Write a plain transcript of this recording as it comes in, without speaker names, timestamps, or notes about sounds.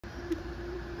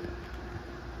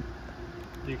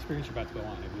the experience you're about to go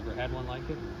on, have you ever had one like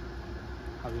it? And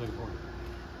how are you looking forward to it?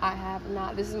 I have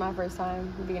not. This is my first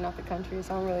time being off the country,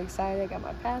 so I'm really excited. I got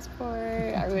my passport.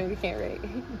 I really can't wait.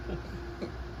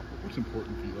 What's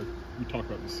important for you? Like, we talk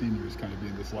about the seniors kind of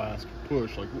being this last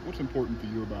push. Like, what's important for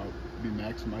you about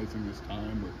maximizing this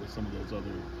time with some of those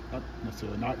other, not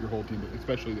necessarily not your whole team, but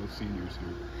especially those seniors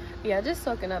here? Yeah, just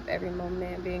soaking up every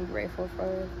moment, being grateful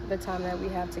for the time that we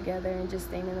have together, and just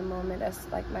staying in the moment. That's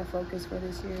like my focus for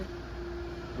this year.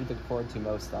 What do you look forward to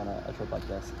most on a trip like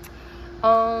this?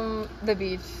 The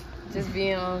beach. Just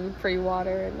being on pretty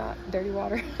water and not dirty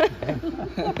water.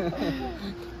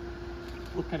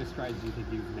 What kind of strides do you think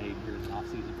you've made here in the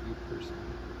off-season for you personally?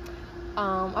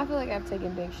 I feel like I've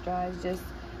taken big strides, just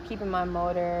keeping my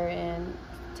motor and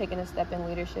taking a step in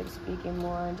leadership, speaking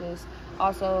more, and just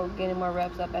also getting more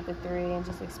reps up at the 3 and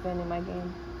just expanding my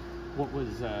game. What was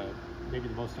maybe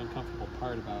the most uncomfortable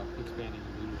part about expanding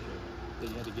your leadership that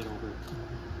you had to get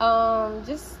over?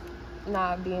 Just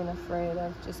not being afraid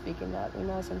of just speaking up. You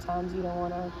know, sometimes you don't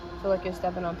want to feel like you're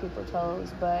stepping on people's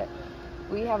toes, but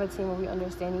we have a team where we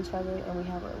understand each other and we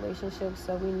have a relationship,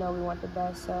 so we know we want the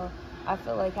best. So I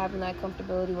feel like having that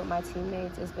comfortability with my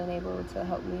teammates has been able to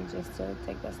help me just to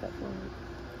take that step forward.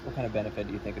 What kind of benefit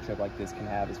do you think a trip like this can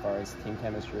have as far as team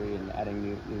chemistry and adding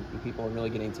new people and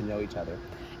really getting to know each other?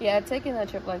 Yeah, taking a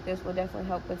trip like this will definitely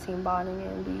help with team bonding,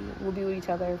 and we'll be with each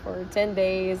other for 10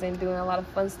 days and doing a lot of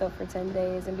fun stuff for 10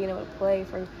 days and being able to play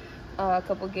for a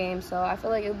couple games. So I feel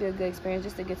like it'll be a good experience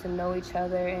just to get to know each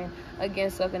other and,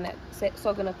 again, soaking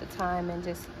up the time and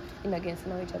just, getting to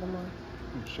know each other more.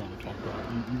 Shauna talked about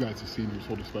you guys as seniors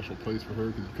hold a special place for her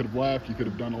because you could have left, you could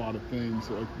have done a lot of things.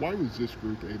 So, why was this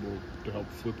group able to help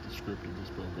flip the script of this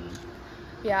program?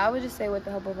 Yeah, I would just say with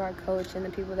the help of our coach and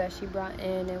the people that she brought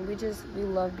in, and we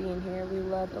love being here. We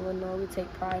love Illinois. We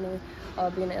take pride in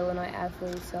being an Illinois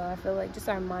athlete. So I feel like just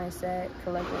our mindset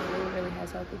collectively really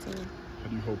has helped the team. How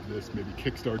do you hope this maybe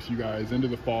kickstarts you guys into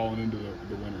the fall and into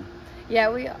the winter? Yeah,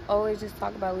 we always just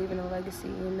talk about leaving a legacy,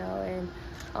 and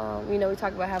we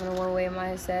talk about having a one-way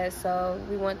mindset. So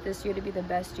we want this year to be the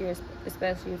best year,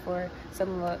 especially for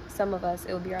some of us.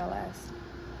 It will be our last.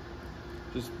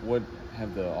 Just what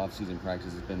have the off-season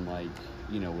practices been like,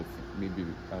 with maybe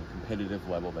a competitive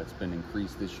level that's been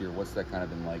increased this year? What's that kind of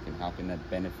been like, and how can that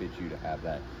benefit you to have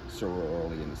that so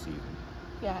early in the season?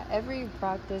 Yeah, every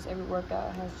practice, every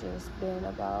workout has just been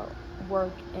about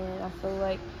work, and I feel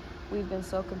like we've been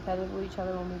so competitive with each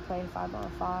other when we play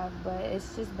 5-on-5, but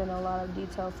it's just been a lot of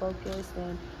detail focused,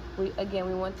 and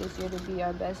we want this year to be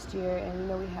our best year,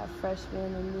 and we have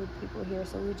freshmen and new people here,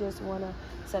 so we just want to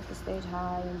set the stage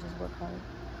high and just work hard.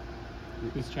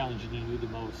 Who's challenging you the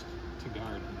most to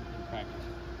guard in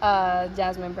practice?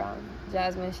 Jasmine Brown.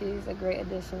 Jasmine, she's a great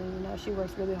addition. She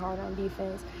works really hard on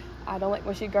defense. I don't like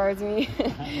when she guards me.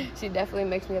 She definitely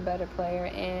makes me a better player,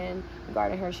 and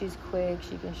guarding her, she's quick,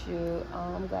 she can shoot.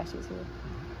 I'm glad she's here.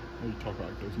 You talk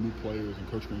about those new players,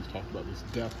 and Coach Green's talked about this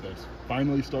depth that's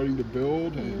finally starting to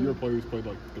build, and you're a player who's played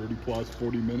like 30 plus,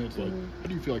 40 minutes. Like, how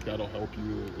do you feel like that'll help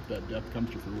you if that depth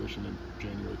comes to fruition in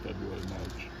January, February,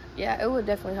 March? Yeah, it would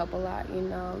definitely help a lot,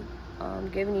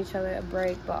 giving each other a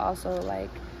break, but also like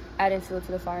adding fuel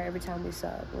to the fire every time we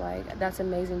sub. Like, that's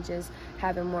amazing, just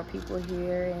having more people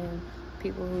here and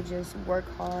people who just work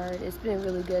hard. It's been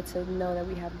really good to know that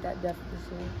we have that depth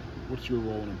this year. What's your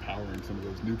role in empowering some of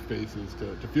those new faces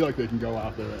to feel like they can go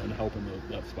out there and help in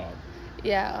that spot?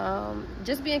 Yeah,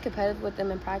 just being competitive with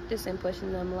them in practice and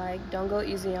pushing them, like, don't go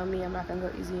easy on me, I'm not going to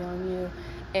go easy on you.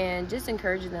 And just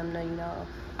encouraging them to,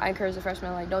 I encourage the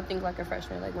freshmen, like, don't think like a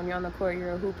freshman. Like, when you're on the court,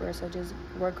 you're a hooper, so just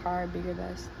work hard, be your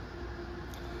best.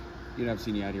 I've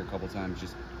seen you out here a couple times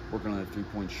just working on a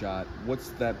three-point shot. What's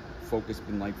that focus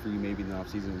been like for you maybe in the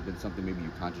offseason? Has been something maybe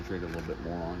you concentrate a little bit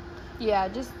more on? Yeah,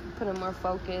 just putting more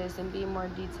focus and being more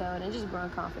detailed and just growing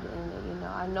confident in it.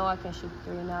 I know I can shoot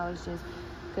 3 now. It's just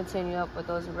continue up with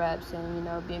those reps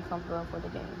and, being comfortable for the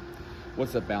game.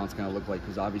 What's that balance kind of look like?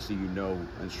 Because obviously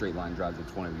in straight line drives,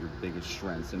 it's one of your biggest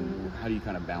strengths. And how do you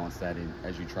kind of balance that in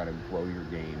as you try to grow your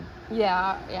game?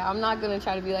 Yeah, I'm not going to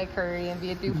try to be like Curry and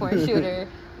be a 3-point shooter.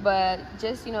 But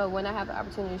just, when I have the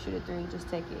opportunity to shoot a 3, just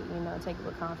take it, take it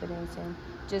with confidence and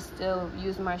just still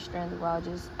use my strength while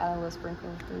just adding a little sprinkle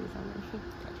of 3s on it.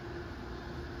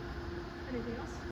 Anything else?